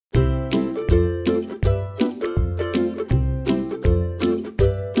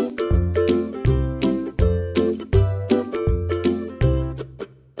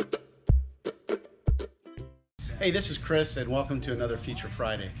Hey, this is Chris and welcome to another Feature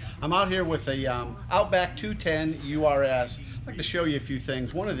Friday. I'm out here with a Outback 210URS. I'd like to show you a few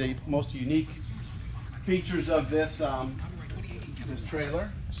things. One of the most unique features of this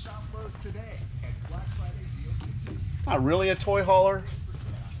trailer, not really a toy hauler,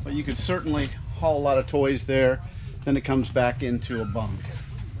 but you could certainly haul a lot of toys there. Then it comes back into a bunk.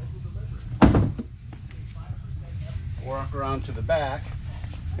 Walk around to the back,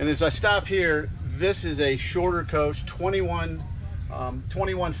 and as I stop here, this is a shorter coach. 21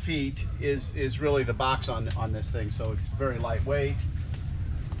 feet is really the box on this thing, so it's very lightweight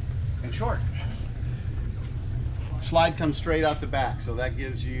and short. Slide comes straight out the back, so that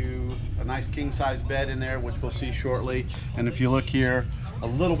gives you a nice king-size bed in there, which we'll see shortly. And if you look here, a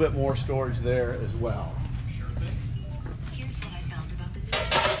little bit more storage there as well. Here's what I found about the new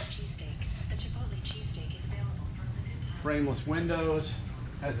cheesesteak. The Chipotle cheesesteak is available for limited time. Frameless windows,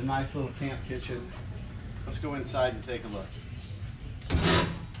 has a nice little camp kitchen. Let's go inside and take a look.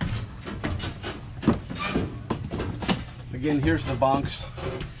 Again, here's the bunks.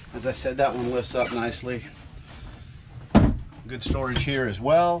 As I said, that one lifts up nicely. Good storage here as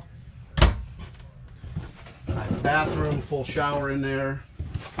well. Nice bathroom, full shower in there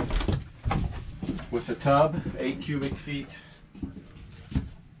with a tub, 8 cubic feet.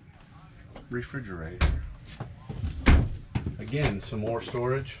 Refrigerator. Again, some more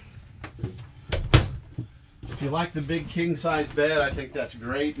storage. If you like the big king-size bed, I think that's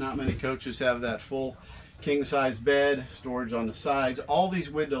great. Not many coaches have that full king-size bed. Storage on the sides. All these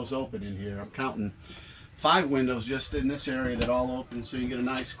windows open in here. I'm counting 5 windows just in this area that all open, so you get a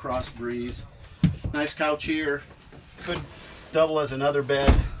nice cross breeze. Nice couch here. Could double as another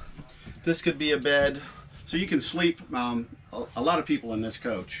bed. This could be a bed. So you can sleep a lot of people in this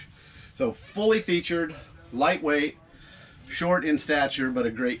coach. So fully featured, lightweight, short in stature, but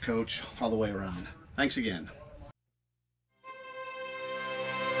a great coach all the way around. Thanks again.